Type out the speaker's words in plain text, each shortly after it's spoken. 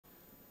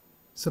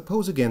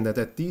Suppose again that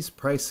at these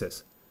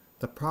prices,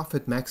 the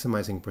profit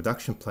maximizing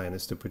production plan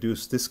is to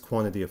produce this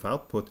quantity of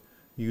output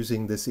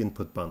using this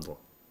input bundle.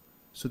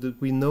 So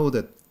that we know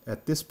that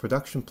at this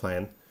production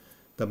plan,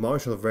 the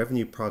marginal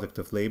revenue product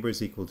of labor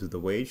is equal to the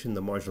wage and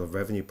the marginal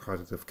revenue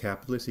product of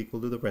capital is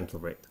equal to the rental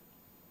rate.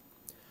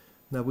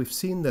 Now we've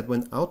seen that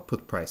when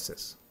output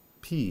prices,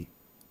 P,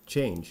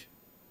 change,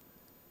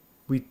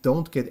 we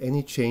don't get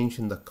any change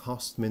in the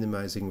cost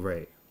minimizing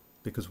rate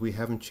because we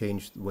haven't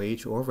changed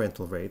wage or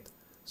rental rate,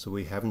 so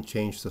we haven't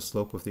changed the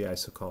slope of the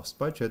isocost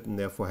budget and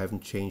therefore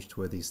haven't changed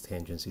where these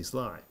tangencies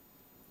lie.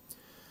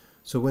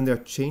 So when there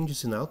are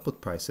changes in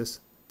output prices,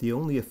 the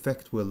only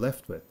effect we're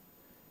left with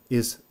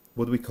is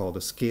what we call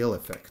the scale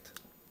effect.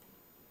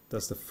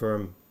 Does the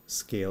firm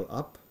scale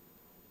up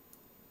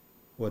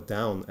or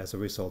down as a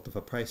result of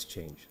a price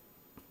change?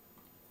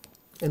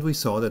 And we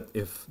saw that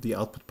if the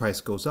output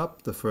price goes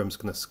up, the firm's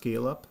going to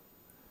scale up,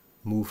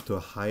 move to a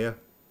higher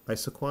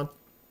isoquant,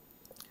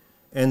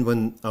 and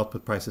when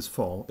output prices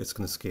fall, it's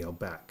going to scale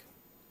back.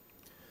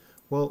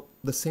 Well,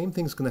 the same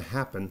thing's going to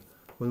happen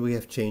when we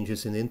have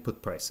changes in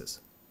input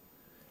prices.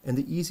 And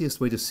the easiest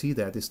way to see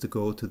that is to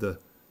go to the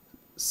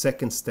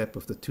second step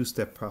of the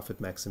two-step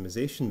profit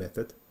maximization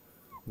method,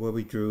 where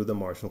we drew the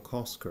marginal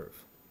cost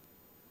curve.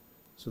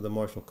 So the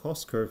marginal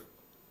cost curve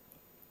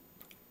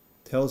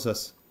tells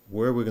us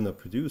where we're going to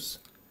produce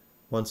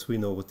once we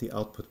know what the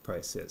output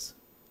price is.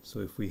 So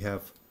if we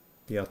have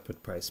the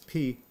output price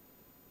P,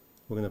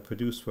 we're going to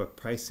produce where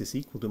price is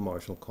equal to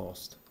marginal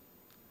cost.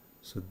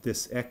 So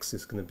this X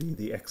is going to be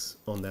the X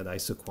on that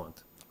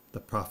isoquant, the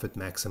profit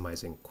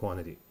maximizing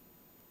quantity.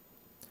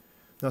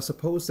 Now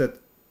suppose that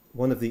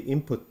one of the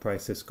input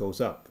prices goes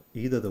up,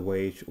 either the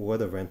wage or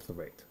the rental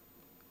rate.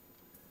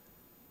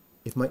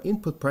 If my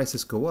input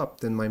prices go up,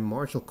 then my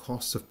marginal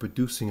costs of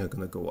producing are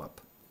going to go up.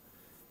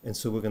 And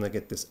so we're going to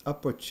get this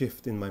upward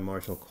shift in my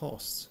marginal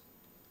costs.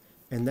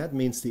 And that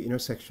means the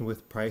intersection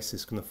with price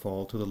is going to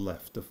fall to the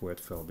left of where it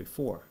fell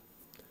before.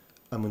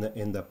 I'm going to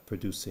end up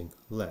producing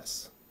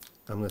less.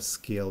 I'm going to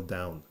scale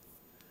down.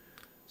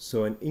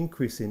 So an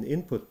increase in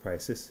input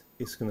prices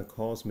is going to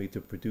cause me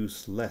to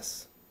produce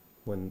less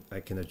when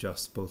I can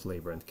adjust both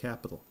labor and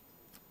capital.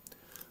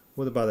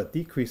 What about a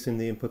decrease in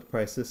the input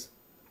prices?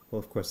 Well,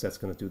 of course, that's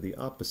going to do the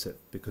opposite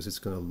because it's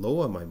going to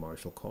lower my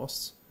marginal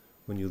costs.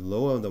 When you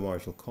lower the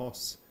marginal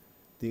costs,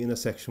 the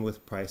intersection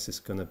with price is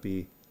going to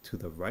be to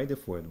the right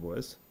of where it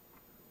was.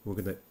 We're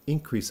going to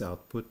increase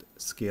output,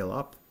 scale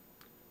up,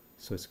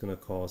 so it's going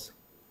to cause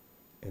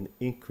an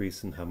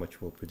increase in how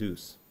much we'll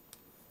produce.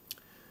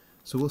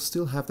 So we'll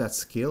still have that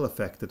scale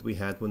effect that we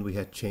had when we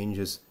had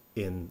changes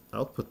in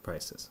output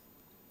prices.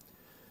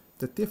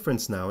 The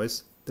difference now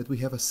is that we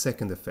have a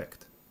second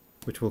effect,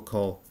 which we'll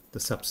call the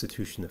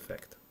substitution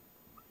effect.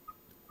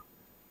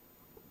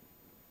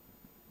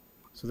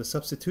 So the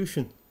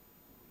substitution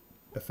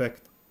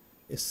effect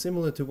is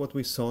similar to what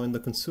we saw in the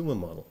consumer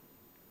model.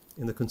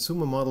 In the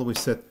consumer model, we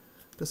said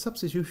the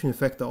substitution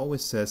effect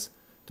always says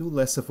do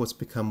less of what's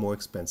become more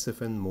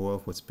expensive and more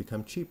of what's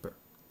become cheaper.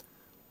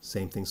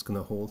 Same thing's going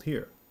to hold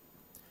here.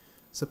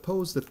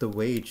 Suppose that the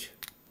wage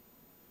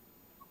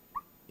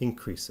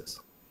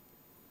increases.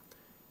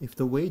 If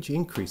the wage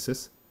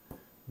increases,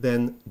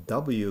 then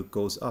W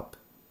goes up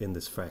in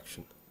this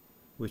fraction,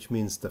 which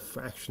means the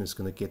fraction is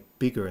going to get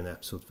bigger in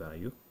absolute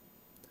value,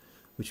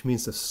 which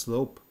means the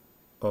slope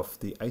of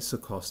the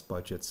isocost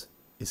budgets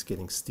is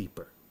getting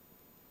steeper.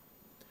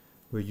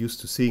 We're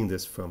used to seeing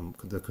this from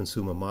the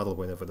consumer model.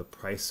 Whenever the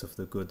price of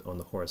the good on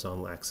the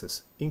horizontal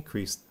axis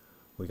increased,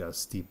 we got a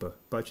steeper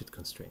budget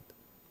constraint.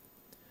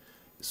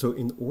 So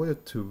in order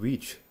to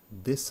reach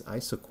this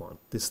isoquant,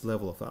 this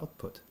level of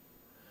output,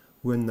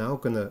 we're now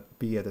going to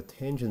be at a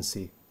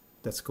tangency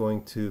that's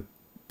going to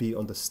be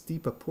on the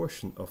steeper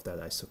portion of that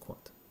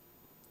isoquant.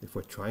 If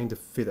we're trying to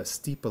fit a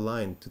steeper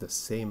line to the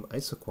same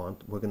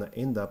isoquant, we're going to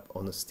end up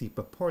on a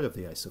steeper part of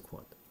the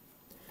isoquant.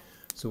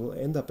 So we'll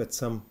end up at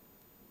some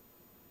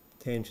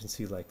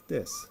tangency like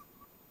this.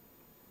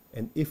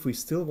 And if we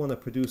still want to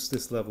produce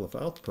this level of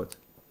output,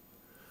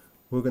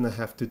 we're going to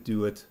have to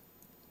do it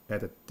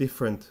at a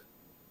different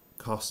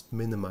cost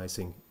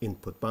minimizing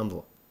input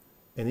bundle.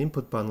 An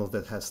input bundle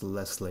that has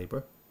less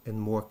labor and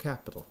more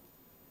capital.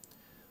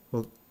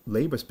 Well,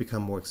 labor's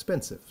become more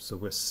expensive, so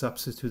we're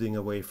substituting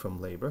away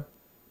from labor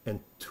and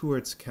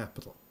towards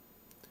capital.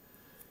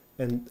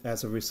 And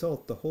as a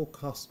result, the whole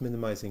cost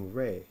minimizing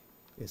ray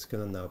is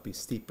going to now be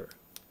steeper.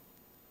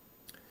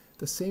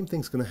 The same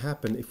thing's going to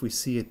happen if we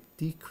see a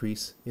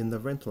decrease in the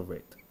rental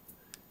rate.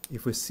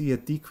 If we see a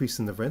decrease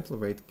in the rental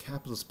rate,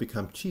 capitals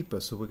become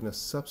cheaper, so we're going to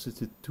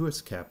substitute towards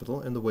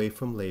capital and away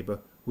from labor,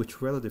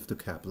 which relative to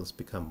capitals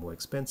become more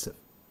expensive.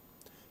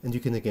 And you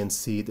can again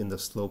see it in the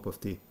slope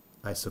of the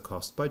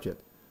isocost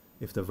budget.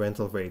 If the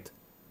rental rate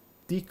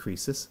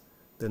decreases,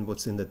 then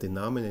what's in the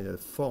denominator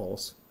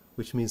falls,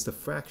 which means the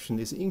fraction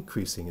is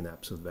increasing in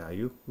absolute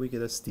value. We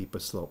get a steeper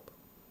slope.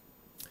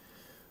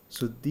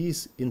 So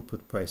these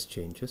input price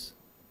changes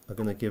are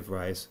going to give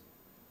rise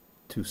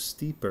to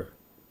steeper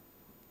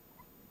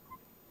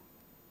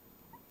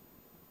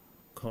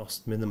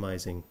cost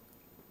minimizing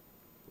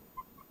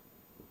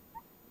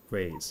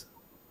raise.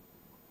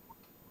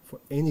 For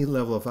any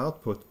level of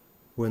output,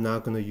 we're now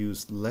going to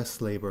use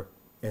less labor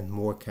and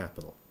more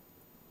capital.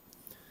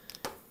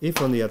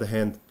 If, on the other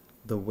hand,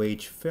 the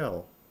wage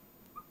fell,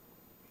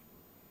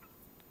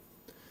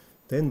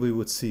 then we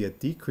would see a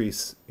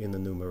decrease in the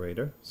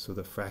numerator, so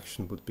the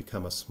fraction would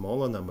become a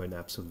smaller number in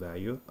absolute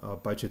value. Our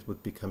budget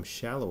would become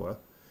shallower.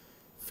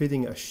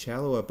 Fitting a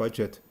shallower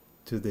budget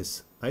to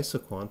this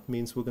isoquant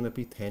means we're going to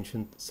be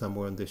tangent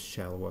somewhere in this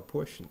shallower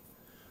portion.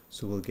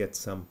 So we'll get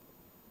some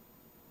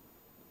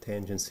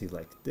tangency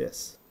like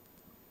this.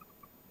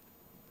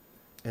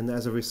 And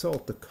as a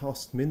result, the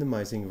cost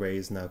minimizing ray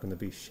is now going to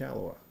be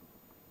shallower.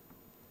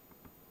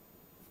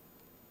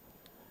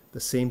 The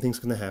same thing's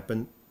going to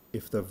happen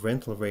if the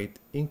rental rate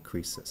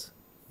increases.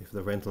 If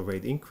the rental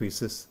rate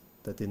increases,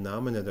 the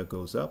denominator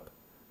goes up,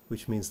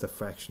 which means the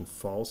fraction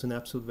falls in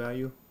absolute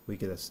value. We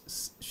get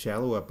a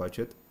shallower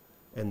budget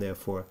and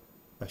therefore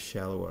a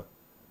shallower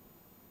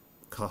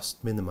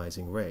cost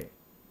minimizing ray.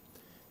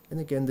 And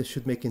again, this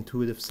should make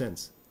intuitive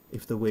sense.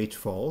 If the wage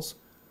falls,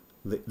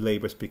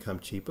 labors become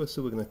cheaper,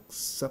 so we're going to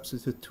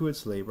substitute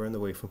towards labor and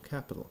away from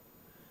capital.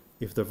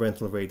 If the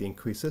rental rate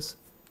increases,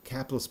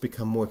 capitals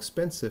become more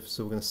expensive,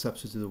 so we're going to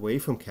substitute away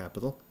from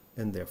capital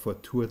and therefore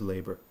toward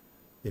labor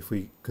if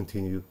we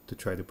continue to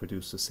try to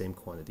produce the same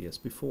quantity as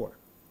before.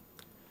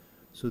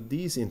 So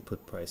these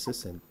input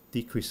prices, and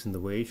decrease in the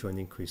wage or an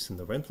increase in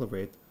the rental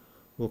rate,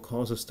 will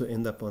cause us to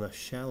end up on a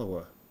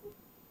shallower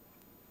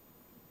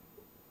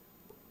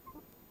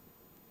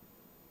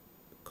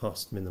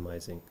cost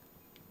minimizing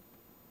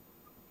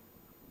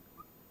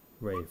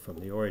ray from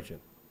the origin.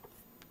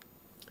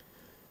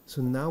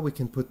 So now we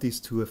can put these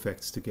two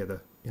effects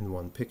together in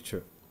one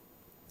picture.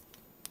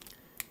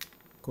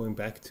 Going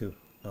back to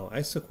our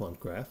isoquant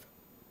graph,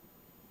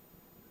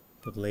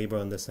 put labor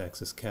on this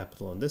axis,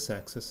 capital on this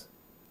axis.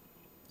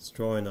 Let's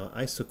draw in our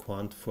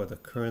isoquant for the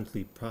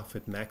currently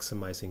profit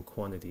maximizing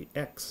quantity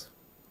X.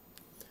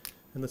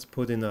 And let's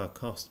put in our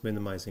cost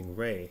minimizing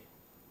ray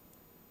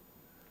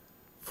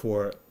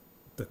for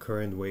the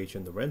current wage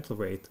and the rental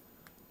rate,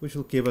 which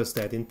will give us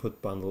that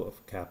input bundle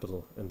of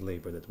capital and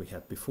labor that we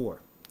had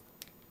before.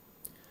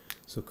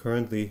 So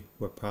currently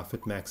we're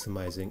profit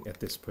maximizing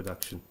at this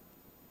production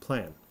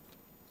plan.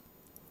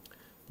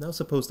 Now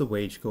suppose the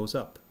wage goes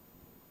up.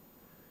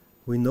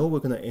 We know we're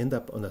going to end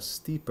up on a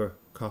steeper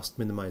cost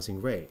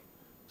minimizing ray.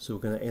 So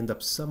we're going to end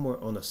up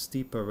somewhere on a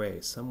steeper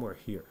ray, somewhere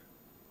here.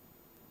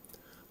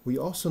 We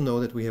also know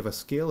that we have a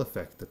scale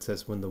effect that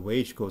says when the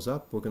wage goes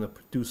up, we're going to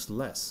produce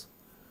less.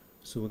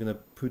 So we're going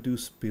to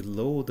produce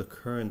below the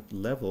current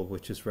level,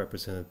 which is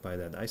represented by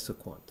that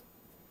isoquant.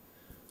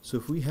 So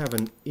if we have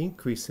an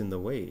increase in the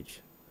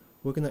wage,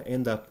 we're going to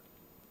end up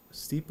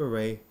steeper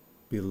ray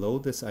below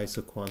this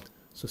isoquant,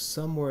 so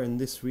somewhere in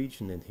this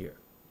region in here.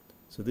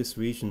 So this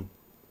region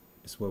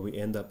is where we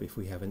end up if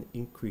we have an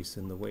increase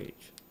in the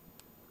wage.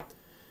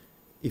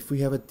 If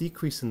we have a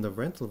decrease in the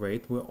rental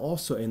rate, we're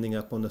also ending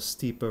up on a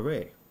steeper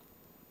ray.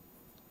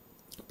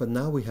 But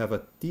now we have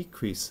a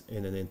decrease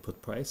in an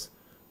input price,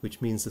 which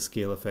means the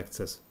scale effect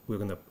says we're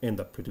going to end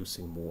up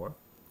producing more.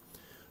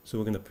 So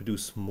we're going to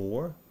produce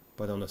more,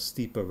 but on a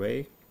steeper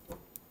ray,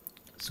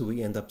 so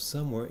we end up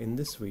somewhere in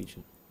this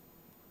region.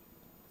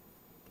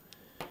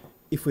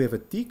 If we have a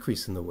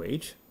decrease in the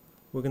wage,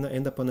 we're going to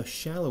end up on a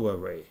shallower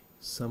ray,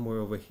 somewhere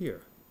over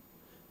here.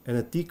 And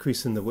a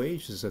decrease in the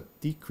wage is a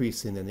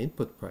decrease in an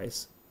input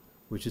price,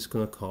 which is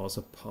going to cause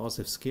a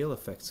positive scale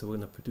effect, so we're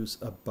going to produce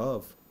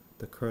above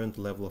the current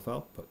level of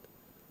output.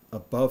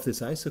 Above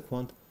this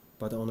isoquant,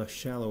 but on a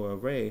shallower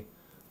ray,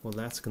 well,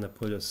 that's going to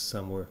put us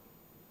somewhere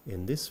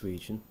in this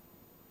region,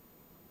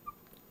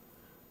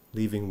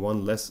 leaving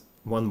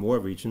one more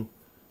region,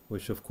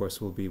 which of course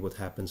will be what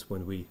happens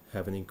when we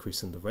have an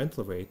increase in the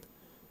rental rate.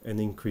 An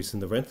increase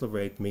in the rental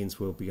rate means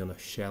we'll be on a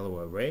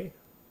shallower ray,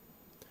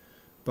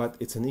 but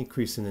it's an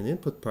increase in an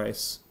input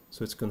price,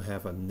 so it's going to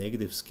have a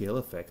negative scale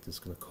effect. It's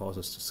going to cause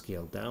us to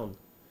scale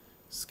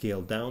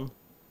down,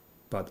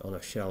 but on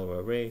a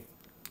shallower ray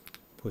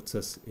puts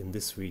us in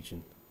this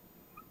region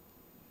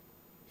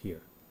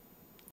here.